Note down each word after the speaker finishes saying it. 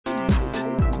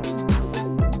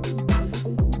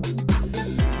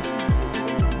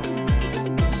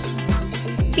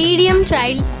Medium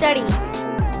Child Study.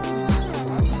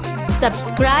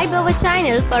 Subscribe our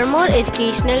channel for more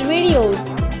educational videos.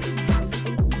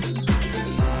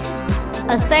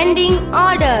 Ascending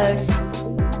orders.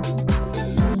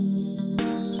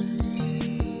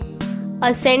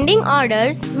 Ascending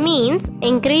orders means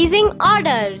increasing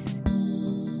orders.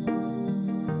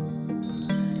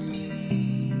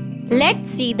 Let's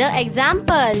see the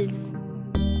examples.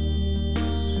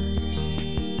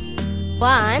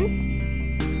 1,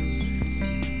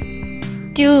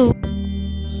 2,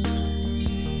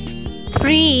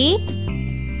 3,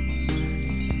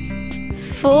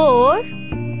 4,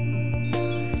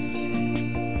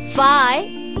 5,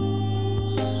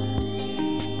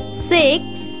 6,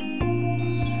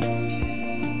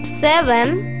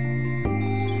 7,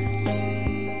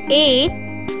 8,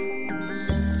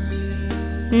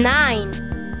 9.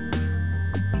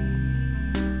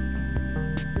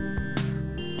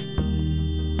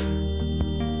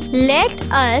 Let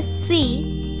us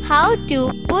see how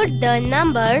to put the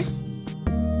numbers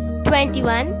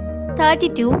 21,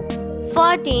 32,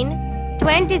 14,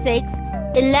 26,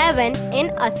 11 in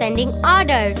ascending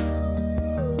orders.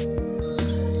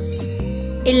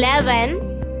 11,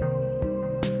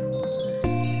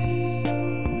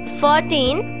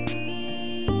 14,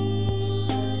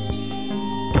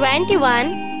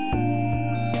 21,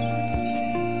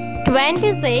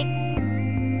 26,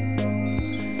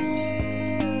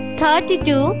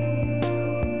 32.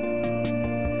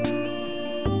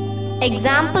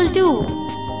 Example 2.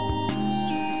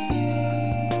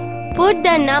 Put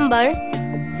the numbers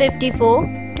 54,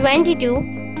 22,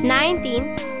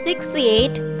 19,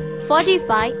 68,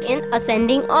 45 in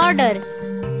ascending orders.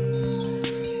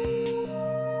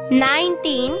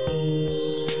 19,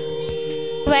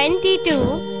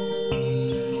 22,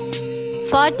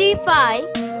 45,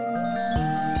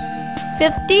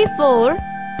 54,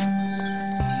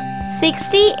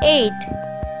 68.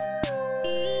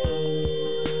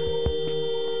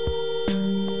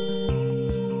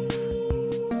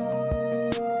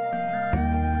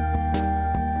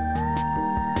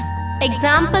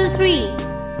 Example 3.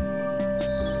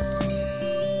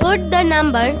 Put the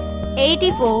numbers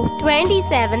 84,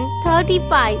 27,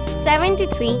 35,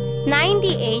 73,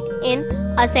 98 in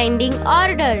ascending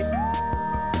orders.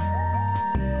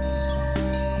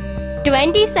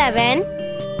 27,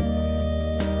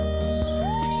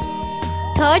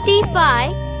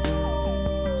 35,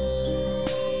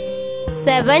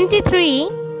 73,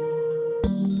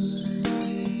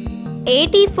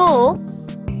 84,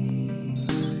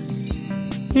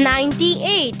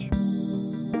 98.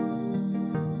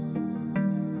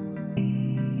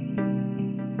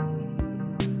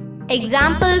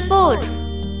 Example 4.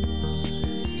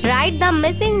 Write the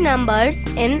missing numbers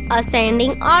in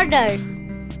ascending orders.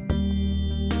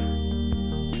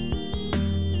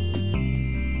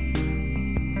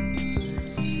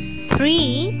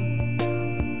 3,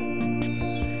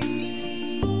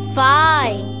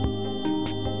 5,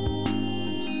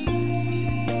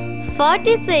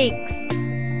 46,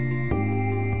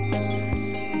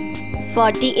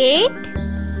 48,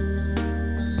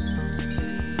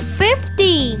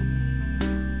 50.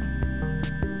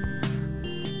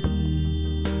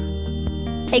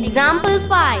 Example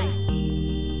 5.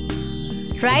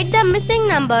 Write the missing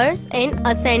numbers in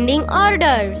ascending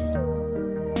orders.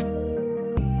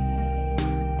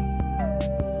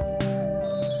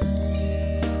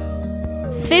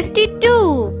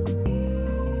 52,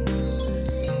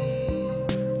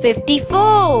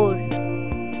 54,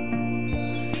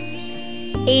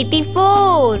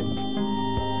 84,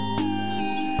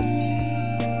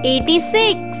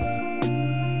 86,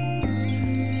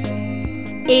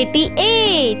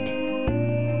 88.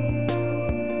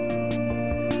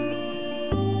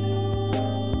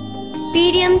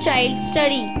 Medium Child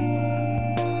Study.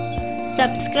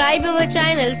 Subscribe our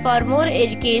channel for more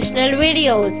educational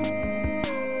videos.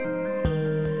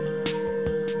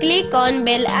 Click on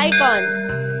bell icon.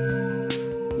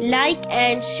 Like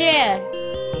and share.